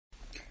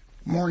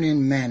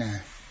Morning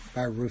Manna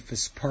by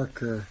Rufus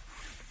Parker,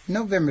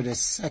 November the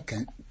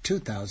 2nd,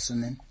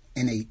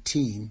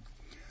 2018.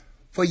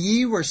 For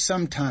ye were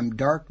sometime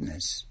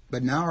darkness,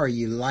 but now are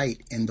ye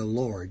light in the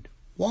Lord.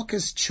 Walk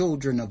as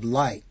children of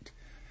light.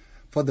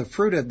 For the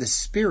fruit of the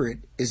Spirit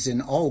is in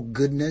all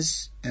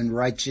goodness and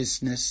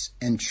righteousness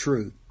and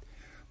truth,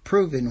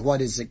 proving what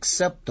is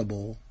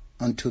acceptable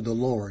unto the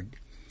Lord.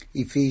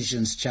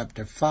 Ephesians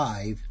chapter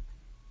 5,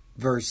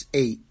 verse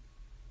 8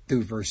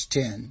 through verse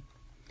 10.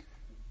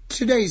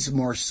 Today's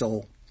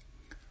morsel.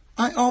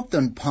 I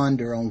often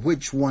ponder on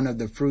which one of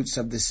the fruits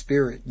of the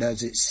Spirit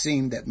does it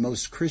seem that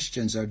most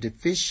Christians are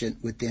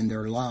deficient within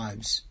their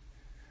lives.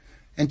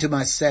 And to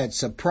my sad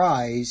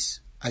surprise,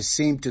 I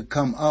seem to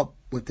come up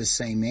with the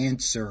same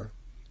answer.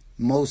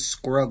 Most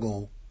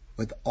struggle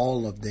with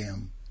all of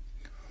them.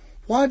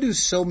 Why do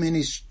so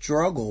many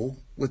struggle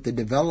with the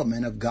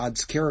development of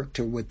God's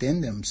character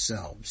within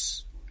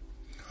themselves?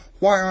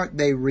 Why aren't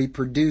they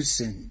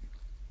reproducing?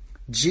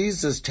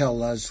 Jesus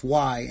tells us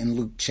why in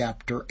Luke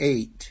chapter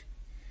 8.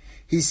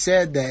 He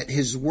said that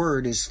his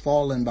word is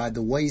fallen by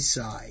the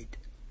wayside.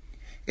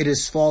 It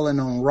is fallen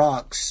on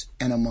rocks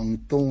and among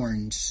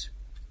thorns.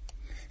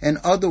 In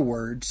other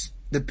words,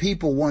 the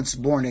people once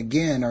born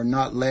again are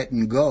not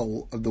letting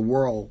go of the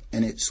world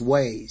and its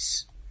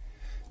ways.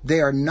 They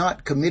are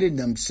not committing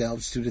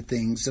themselves to the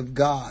things of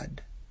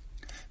God.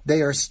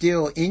 They are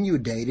still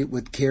inundated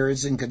with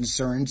cares and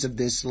concerns of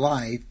this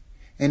life,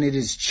 and it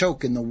is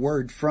choking the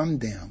word from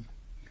them.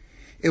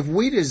 If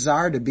we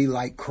desire to be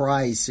like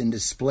Christ and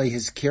display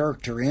his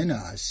character in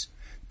us,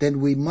 then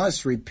we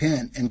must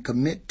repent and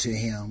commit to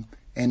him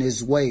and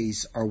his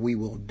ways, or we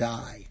will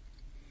die.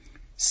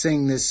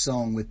 Sing this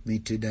song with me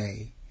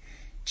today.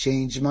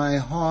 Change my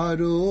heart,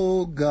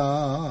 O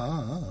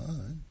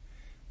God,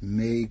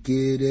 make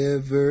it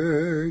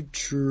ever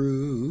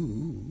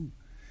true.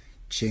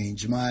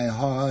 Change my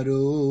heart,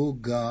 O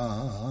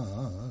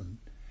God,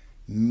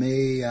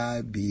 may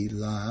I be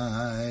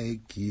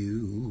like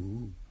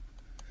you.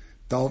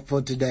 Thought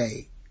for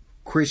today,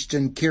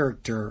 Christian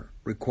character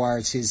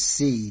requires his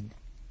seed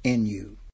in you.